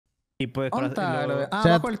Y pues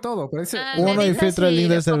abajo del todo. Pero dice, uno y filtro el link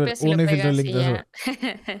del server. Uno y filtro el link del server.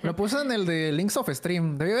 Lo puse en el de links of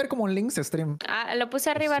stream. Debe haber como un links stream. Lo puse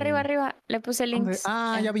arriba. Le puse links.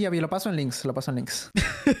 Ya vi. Lo paso en links. No,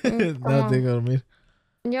 tengo que dormir.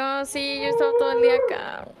 Yo estaba todo el día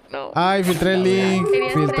acá. No. Ay, filtré el link.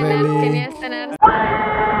 Quería estrenar.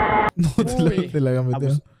 No te la hagan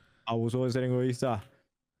meter. Abusó de ser egoísta.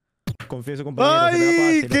 Confieso, compañero.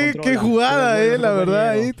 Ay, qué jugada, la verdad.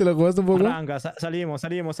 Ahí te la jugaste un poco. Arranca, salimos.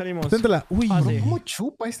 Téntala. Uy, ¿cómo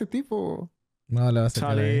chupa este tipo? No, la vas a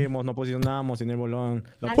sacar. Salimos, no posicionamos sin el bolón.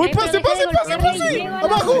 ¡Uy, pase!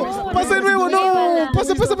 ¡Abajo! ¡Pase de nuevo! ¡No!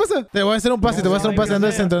 ¡Pasa! Te voy a hacer un pase, Anda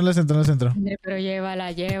al centro. Pero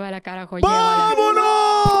llévala, carajo, ¡vámonos!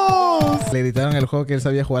 Le editaron el juego que él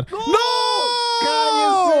sabía jugar. ¡No!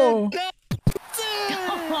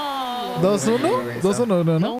 2-1, ¿no?